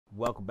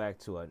Welcome back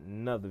to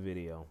another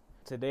video.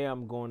 Today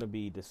I'm going to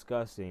be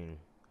discussing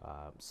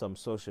some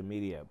social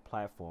media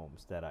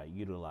platforms that I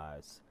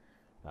utilize,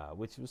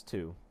 which was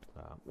two.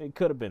 It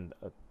could have been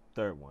a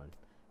third one,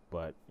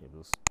 but it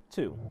was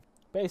two.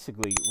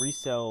 Basically,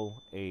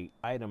 resell a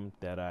item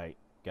that I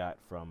got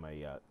from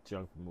a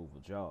junk removal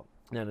job.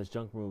 Now, this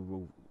junk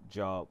removal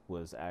job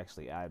was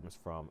actually items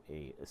from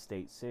a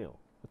estate sale.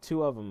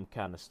 Two of them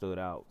kind of stood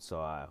out, so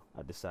I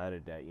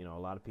decided that, a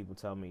lot of people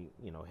tell me,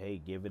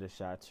 hey, give it a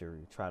shot to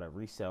try to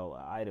resell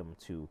an item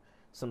to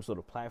some sort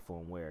of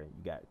platform where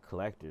you got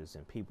collectors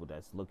and people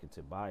that's looking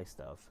to buy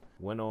stuff.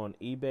 Went on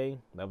eBay.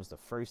 That was the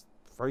first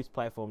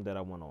platform that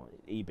I went on,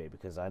 eBay,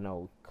 because I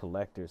know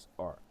collectors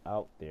are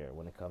out there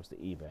when it comes to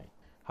eBay.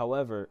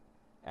 However,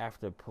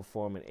 after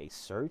performing a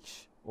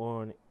search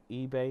on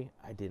eBay,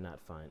 I did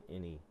not find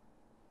any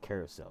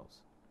carousels,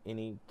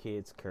 any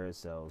kids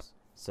carousels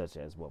such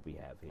as what we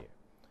have here.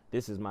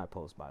 This is my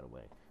post, by the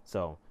way.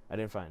 So I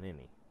didn't find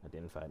any. I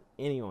didn't find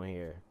any on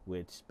here,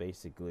 which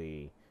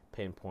basically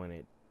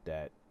pinpointed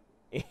that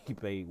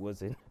eBay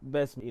wasn't the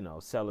best,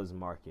 seller's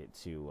market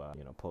to,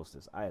 post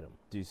this item,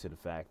 due to the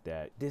fact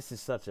that this is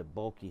such a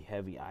bulky,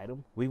 heavy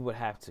item. We would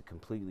have to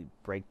completely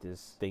break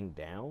this thing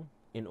down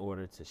in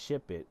order to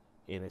ship it,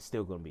 and it's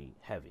still going to be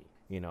heavy.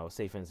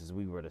 Say for instance,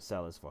 we were to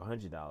sell this for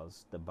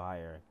 $100, the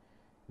buyer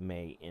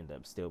may end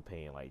up still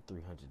paying like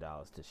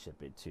 $300 to ship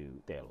it to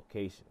their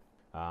location.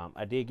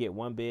 I did get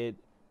one bid,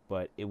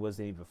 but it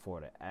wasn't even for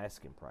the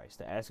asking price.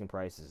 The asking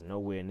price is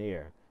nowhere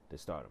near the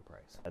starting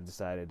price. I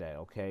decided that,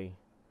 okay,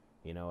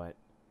 you know what,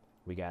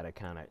 we got to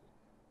kind of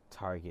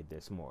target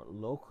this more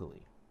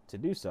locally. To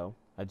do so,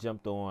 I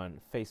jumped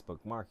on Facebook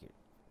Market.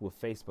 With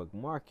Facebook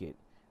Market,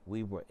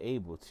 we were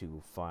able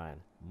to find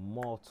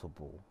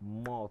multiple,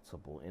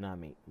 and I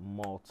mean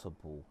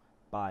multiple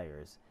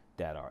buyers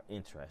that are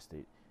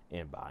interested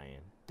in buying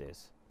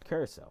this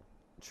carousel.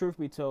 Truth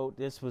be told,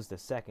 this was the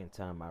second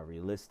time I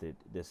relisted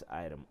this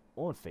item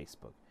on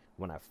Facebook.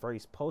 When I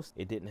first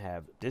posted, it didn't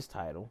have this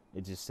title.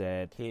 It just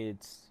said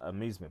Kids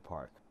Amusement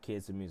Park.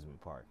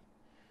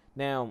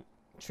 Now,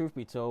 truth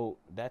be told,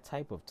 that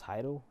type of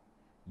title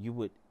you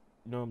would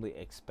normally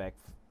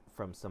expect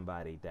from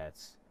somebody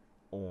that's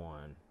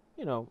on,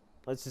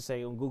 let's just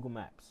say on Google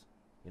Maps.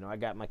 I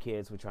got my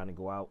kids, we're trying to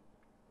go out.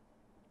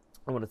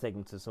 I want to take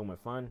them to somewhere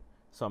fun.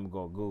 So I'm going to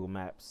go Google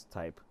Maps,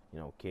 type,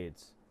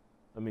 kids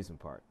amusement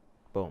park.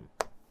 Boom.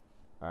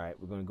 All right,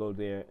 we're going to go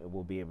there and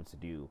we'll be able to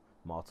do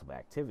multiple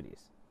activities.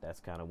 That's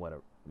kind of what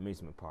an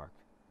amusement park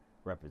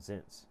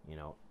represents,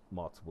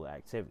 multiple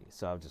activities.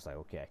 So I was just like,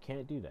 okay, I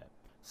can't do that.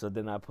 So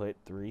then I put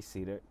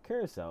 3-seater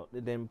carousel.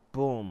 And then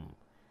boom,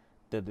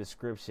 the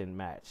description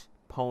matched.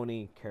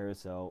 Pony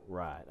carousel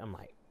ride. I'm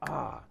like,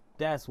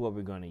 that's what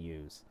we're going to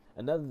use.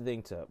 Another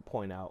thing to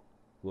point out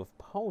with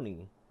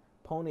pony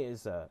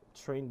is a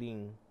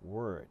trending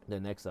word. The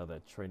next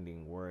other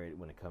trending word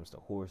when it comes to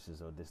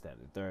horses or this, that,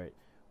 and the third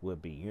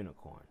would be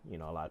unicorn. A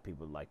lot of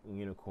people like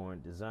unicorn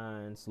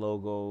designs,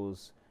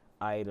 logos,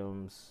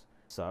 items.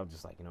 So I'm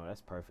just like, that's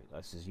perfect.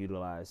 Let's just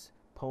utilize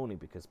pony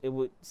because it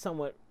would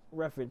somewhat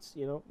reference,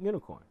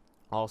 unicorn.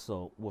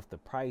 Also, with the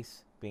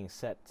price being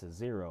set to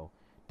 0,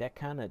 that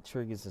kind of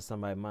triggers in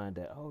somebody's mind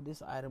that, oh,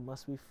 this item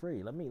must be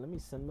free. Let me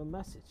send them a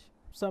message.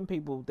 Some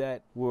people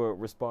that were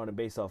responding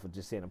based off of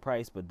just saying the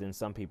price, but then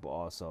some people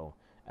also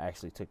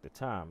actually took the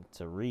time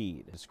to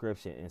read the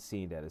description and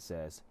seeing that it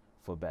says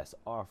for best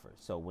offer.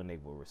 So when they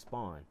will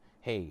respond,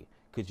 hey,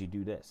 could you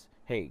do this?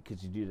 Hey,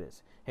 could you do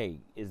this? Hey,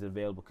 is it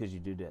available? Could you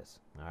do this?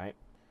 All right.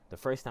 The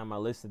first time I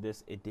listed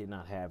this, it did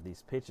not have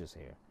these pictures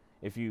here.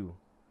 If you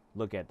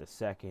look at the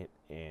second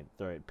and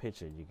third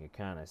picture, you can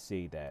kind of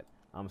see that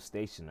I'm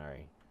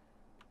stationary,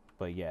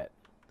 but yet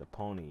the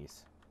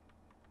ponies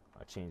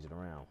are changing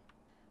around.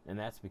 And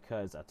that's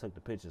because I took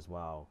the pictures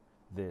while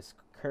this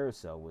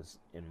carousel was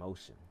in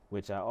motion,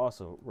 which I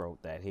also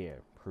wrote that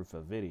here, proof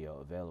of video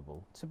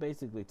available, to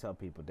basically tell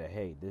people that,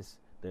 hey, this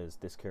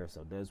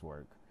carousel does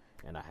work,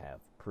 and I have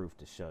proof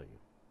to show you.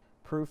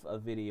 Proof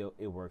of video,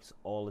 it works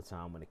all the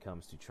time when it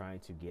comes to trying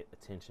to get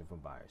attention from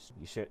buyers.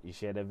 You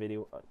share that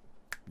video,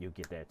 you'll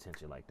get that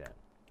attention like that.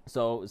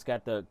 So it's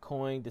got the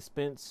coin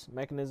dispense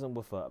mechanism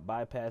with a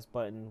bypass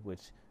button,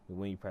 which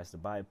when you press the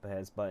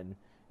bypass button,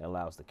 it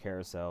allows the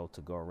carousel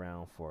to go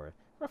around for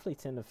roughly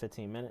 10 to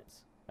 15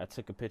 minutes. I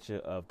took a picture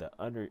of the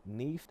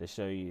underneath to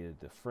show you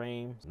the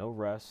frame, no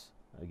rust.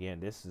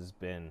 Again, this has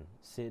been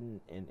sitting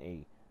in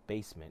a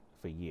basement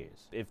for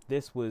years. If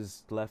this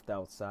was left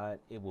outside,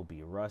 it will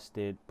be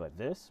rusted, but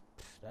this,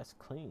 that's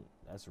clean.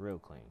 That's real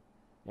clean.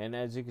 And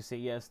as you can see,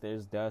 yes,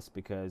 there's dust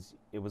because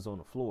it was on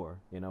the floor,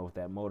 with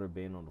that motor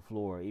being on the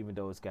floor. Even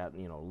though it's got,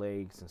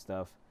 legs and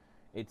stuff,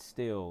 it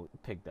still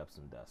picked up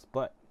some dust.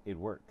 But it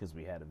worked because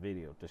we had a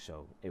video to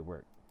show it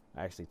worked.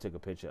 I actually took a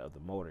picture of the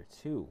motor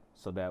too,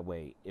 so that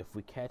way if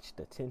we catch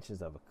the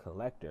attentions of a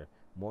collector,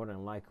 more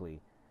than likely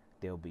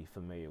they'll be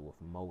familiar with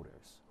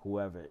motors.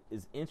 Whoever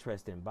is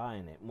interested in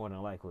buying it, more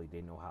than likely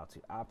they know how to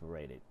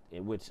operate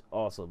it, which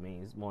also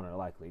means more than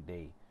likely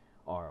they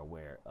are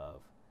aware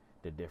of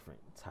the different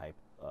type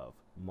of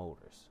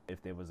motors.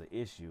 If there was an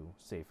issue,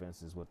 say for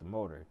instance with the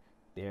motor,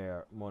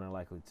 they're more than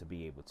likely to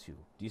be able to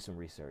do some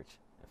research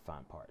and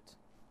find parts.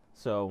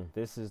 So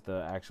this is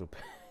the actual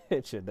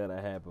picture that I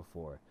had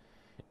before.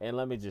 And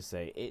let me just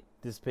say,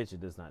 this picture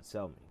does not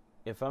sell me.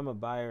 If I'm a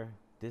buyer,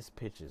 this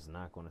picture is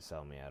not going to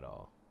sell me at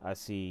all. I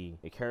see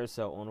a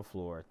carousel on the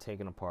floor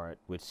taken apart,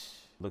 which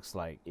looks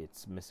like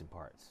it's missing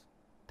parts.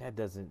 That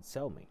doesn't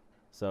sell me.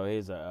 So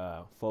here's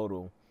a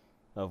photo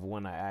of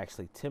when I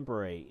actually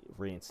temporary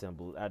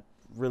reassembled. I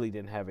really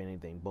didn't have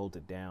anything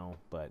bolted down,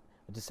 but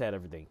I just had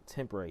everything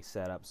temporary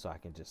set up so I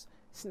can just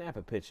snap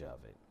a picture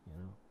of it, you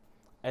know.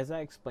 As I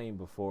explained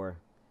before,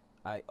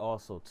 I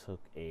also took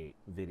a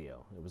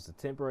video. It was a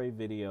temporary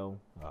video.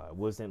 It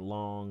wasn't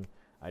long.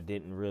 I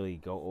didn't really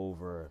go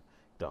over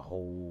the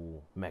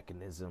whole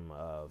mechanism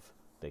of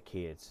the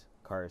kids'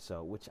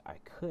 carousel, which I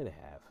could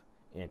have.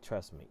 And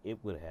trust me, it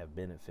would have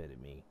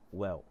benefited me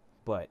well.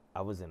 But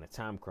I was in a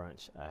time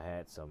crunch. I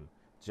had some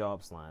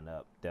jobs lined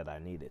up that I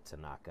needed to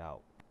knock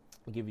out.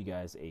 I'll give you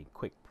guys a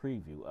quick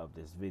preview of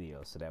this video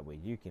so that way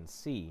you can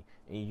see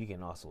and you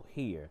can also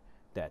hear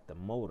that the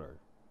motor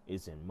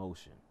is in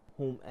motion.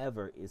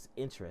 Whomever is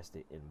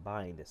interested in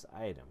buying this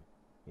item,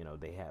 you know,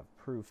 they have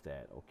proof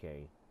that,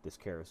 okay, this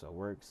carousel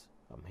works.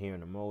 I'm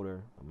hearing the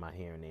motor. I'm not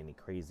hearing any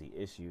crazy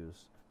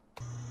issues.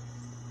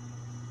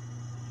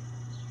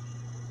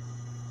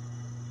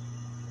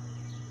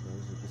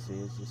 As you can see,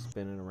 it's just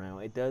spinning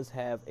around. It does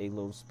have a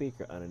little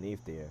speaker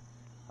underneath there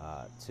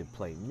to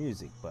play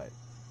music, but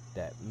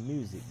that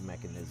music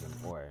mechanism,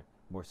 or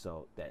more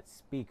so that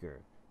speaker,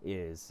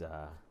 is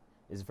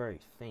very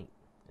faint.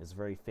 It's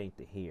very faint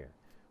to hear,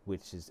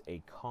 which is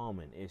a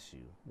common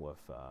issue with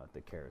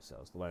the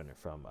carousels. Learning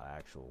from an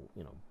actual,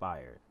 you know,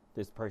 buyer.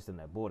 This person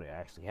that bought it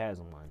actually has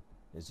one.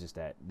 It's just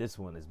that this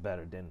one is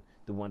better than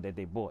the one that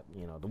they bought.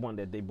 You know, the one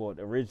that they bought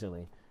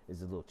originally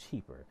is a little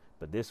cheaper,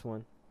 but this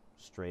one,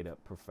 straight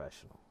up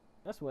professional.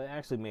 That's what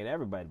actually made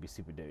everybody be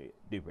super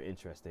duper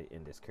interested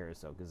in this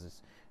carousel,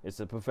 because it's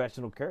a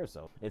professional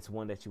carousel. It's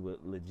one that you would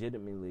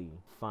legitimately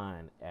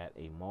find at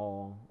a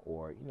mall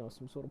or, you know,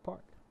 some sort of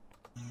park.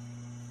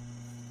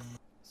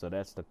 So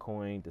that's the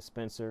coin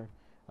dispenser.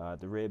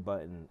 The red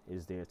button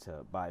is there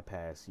to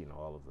bypass, you know,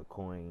 all of the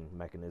coin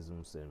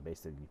mechanisms, and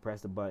basically you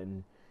press the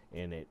button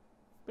and it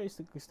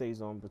basically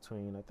stays on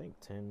between, I think,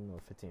 10 or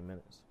 15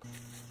 minutes.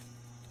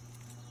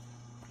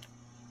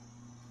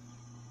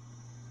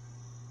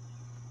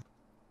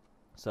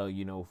 So,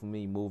 you know, for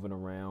me, moving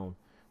around,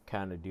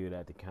 kind of do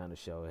that to kind of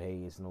show,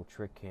 hey, it's no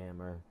trick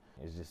camera.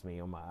 It's just me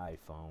on my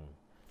iPhone.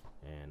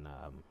 And,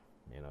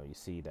 you know, you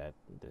see that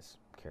this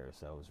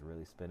carousel is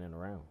really spinning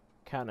around.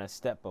 Kind of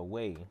step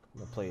away.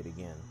 I'll play it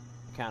again.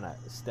 Kind of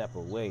step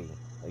away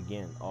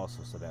again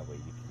also, so that way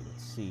you can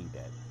see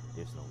that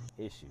there's no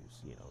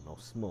issues, you know, no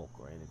smoke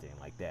or anything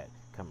like that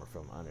coming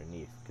from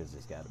underneath, because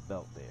it's got a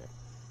belt there.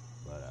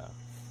 But,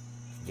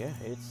 yeah,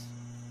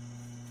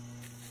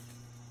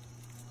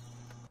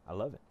 I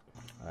love it.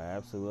 I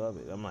absolutely love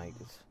it. I'm like,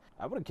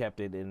 I would have kept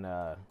it and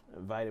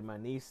invited my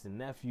niece and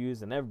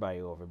nephews and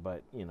everybody over,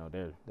 but you know,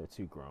 they're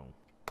too grown.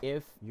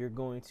 If you're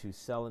going to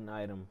sell an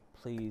item,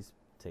 please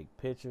take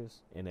pictures,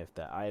 and if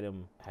the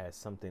item has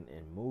something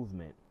in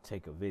movement,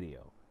 take a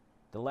video.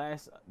 The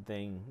last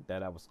thing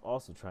that I was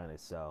also trying to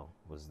sell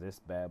was this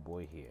bad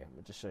boy here. I'm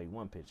gonna just show you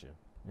one picture.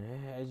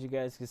 As you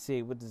guys can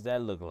see, what does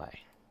that look like?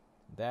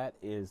 That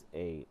is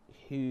a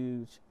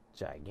huge,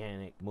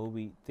 gigantic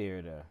movie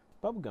theater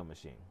bubblegum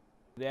machine.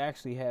 They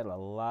actually had a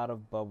lot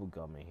of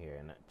bubblegum in here,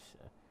 and let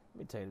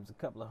me tell you, it was a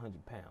couple of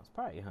 100 pounds,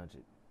 probably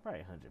 100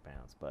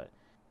 pounds, but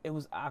it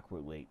was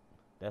awkward weight.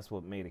 That's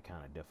what made it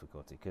kind of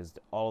difficult, because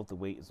all of the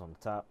weight is on the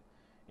top,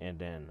 and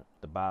then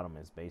the bottom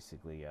is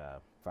basically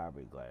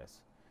fiberglass.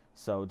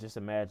 So just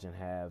imagine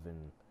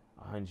having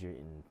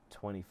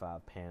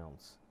 125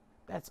 pounds.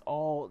 That's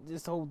all.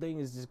 This whole thing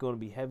is just going to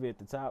be heavy at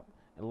the top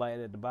and light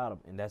at the bottom,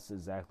 and that's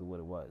exactly what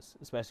it was,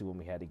 especially when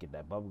we had to get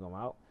that bubblegum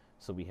out.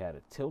 So we had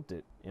to tilt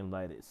it and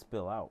let it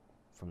spill out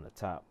from the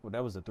top. Well,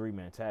 that was a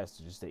 3-man task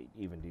to just to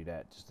even do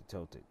that, just to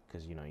tilt it,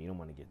 because you know you don't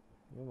want to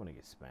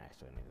get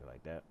smashed or anything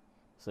like that.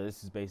 So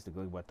this is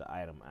basically what the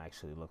item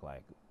actually looked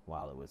like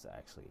while it was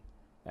actually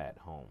at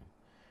home.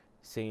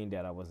 Seeing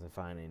that I wasn't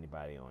finding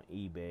anybody on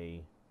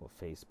eBay or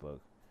Facebook,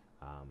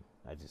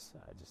 I just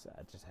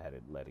had to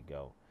let it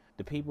go.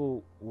 The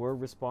people were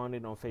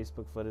responding on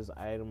Facebook for this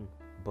item,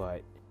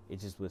 but it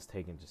just was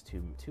taking just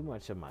too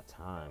much of my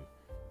time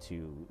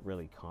to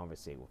really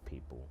conversate with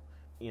people.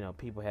 You know,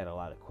 people had a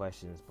lot of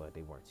questions, but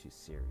they weren't too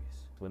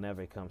serious.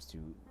 Whenever it comes to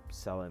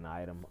selling an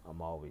item,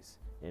 I'm always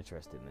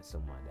interested in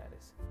someone that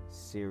is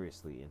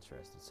seriously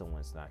interested.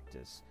 Someone's not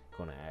just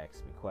going to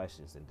ask me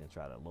questions and then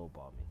try to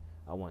lowball me.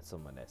 I want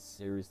someone that's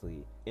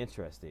seriously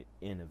interested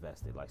and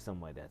invested, like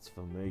someone that's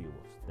familiar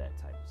with that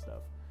type of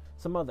stuff.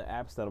 Some other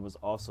apps that I was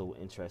also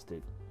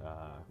interested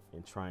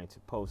in trying to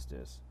post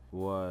this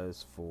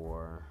was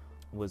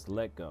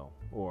LetGo,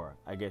 or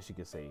I guess you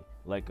could say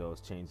LetGo's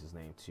changed its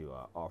name to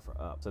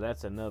OfferUp. So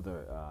that's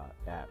another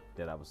app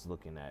that I was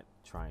looking at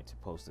trying to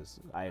post this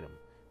item,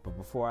 But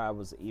before I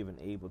was even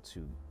able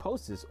to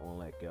post this on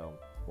Letgo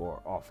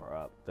or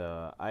OfferUp,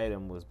 the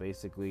item was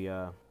basically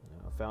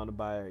found a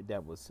buyer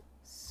that was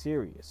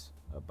serious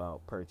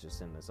about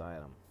purchasing this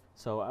item.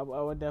 So I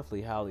would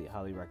definitely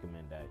highly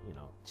recommend that.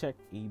 Check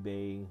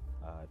eBay,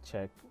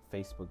 check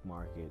Facebook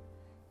Market,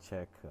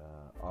 check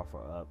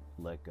OfferUp,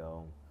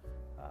 Letgo,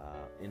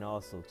 and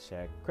also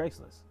check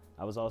Craigslist.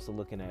 I was also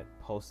looking at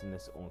posting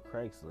this on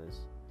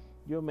Craigslist.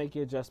 You'll make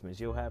your adjustments.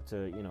 You'll have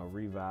to,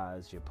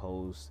 revise your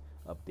posts,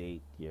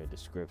 update your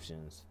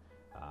descriptions.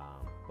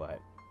 But,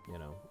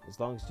 as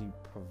long as you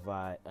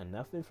provide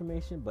enough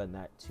information, but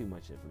not too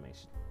much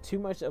information. Too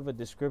much of a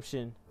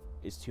description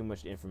is too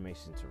much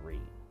information to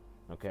read.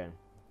 Okay?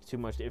 Too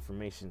much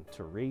information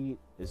to read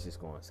is just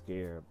going to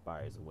scare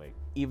buyers away.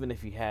 Even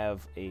if you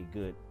have a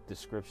good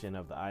description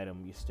of the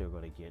item, you're still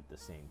going to get the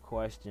same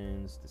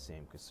questions, the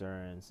same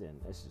concerns, and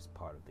it's just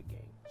part of the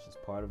game. It's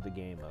just part of the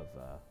game of,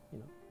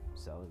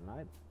 selling an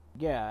item.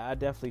 Yeah, I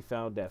definitely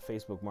found that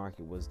Facebook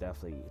Market was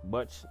definitely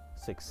much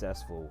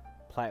successful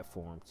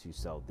platform to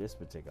sell this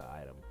particular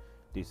item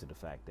due to the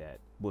fact that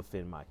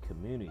within my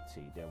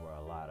community, there were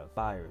a lot of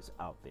buyers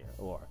out there,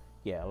 a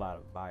lot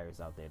of buyers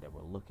out there that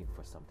were looking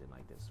for something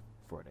like this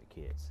for their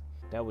kids.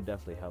 That would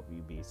definitely help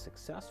you be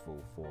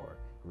successful for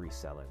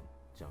reselling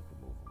junk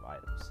removal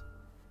items.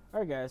 All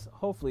right, guys,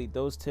 hopefully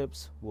those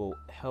tips will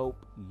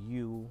help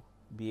you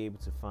be able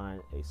to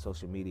find a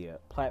social media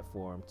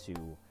platform to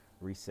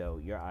resell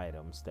your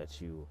items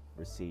that you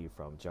receive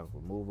from junk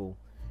removal.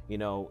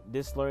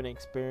 This learning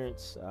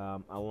experience,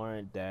 I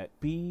learned that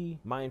be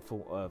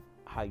mindful of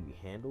how you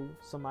handle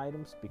some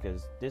items,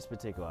 because this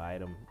particular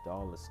item,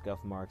 all the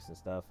scuff marks and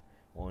stuff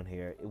on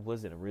here, it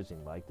wasn't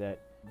originally like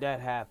that. That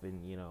happened,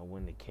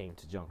 when it came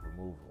to junk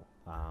removal.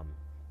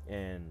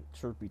 And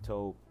truth be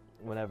told,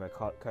 whenever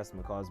a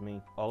customer calls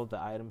me, all of the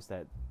items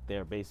that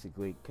they're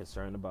basically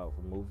concerned about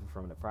removing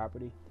from the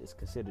property is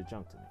considered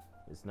junk to me.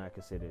 It's not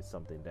considered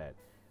something that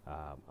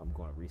I'm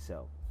going to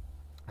resell.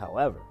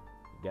 However,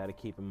 you got to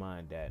keep in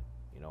mind that,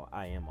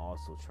 I am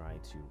also trying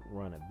to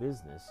run a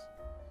business.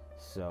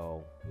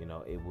 So,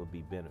 it would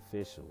be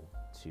beneficial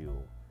to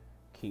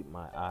keep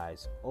my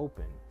eyes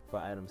open for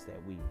items that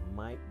we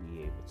might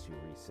be able to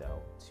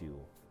resell to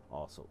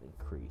also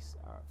increase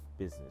our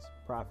business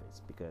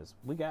profits, because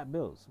we got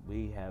bills.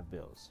 We have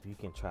bills. If you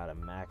can try to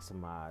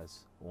maximize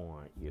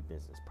on your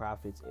business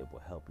profits, it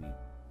will help you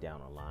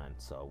down the line.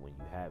 So when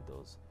you have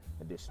those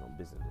additional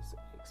business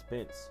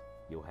expense,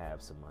 you'll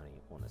have some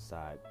money on the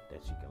side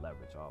that you can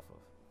leverage off of.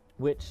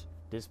 Which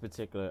this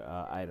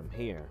particular item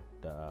here,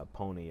 the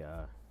pony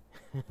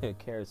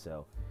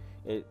carousel,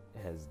 it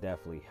has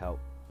definitely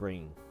helped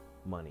bring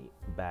money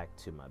back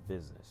to my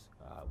business,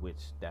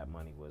 which that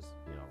money was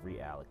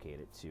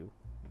reallocated to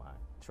my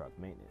truck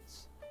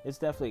maintenance. It's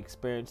definitely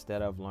experience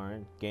that I've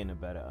learned, gained a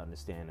better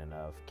understanding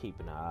of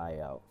keeping an eye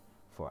out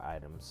for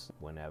items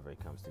whenever it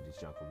comes to these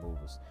junk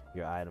removals.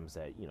 Your items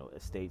that,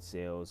 estate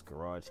sales,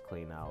 garage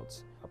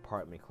cleanouts,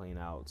 apartment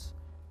cleanouts,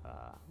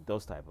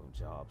 those type of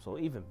jobs, or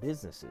even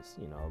businesses,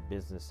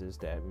 businesses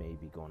that may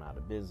be going out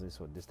of business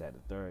or this, that, and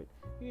the third,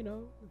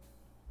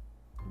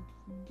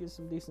 get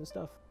some decent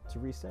stuff to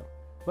resell.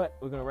 But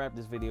we're going to wrap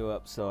this video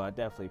up, so I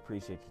definitely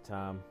appreciate your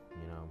time.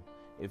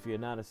 If you're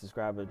not a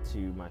subscriber to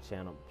my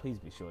channel, please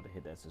be sure to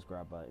hit that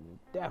subscribe button.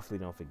 Definitely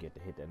don't forget to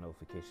hit that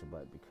notification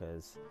button,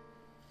 because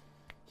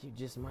you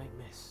just might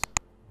miss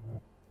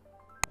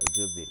a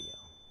good video.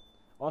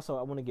 Also,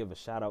 I want to give a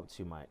shout out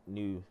to my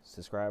new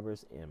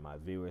subscribers and my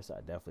viewers. I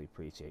definitely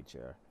appreciate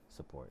your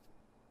support.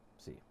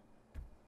 See you.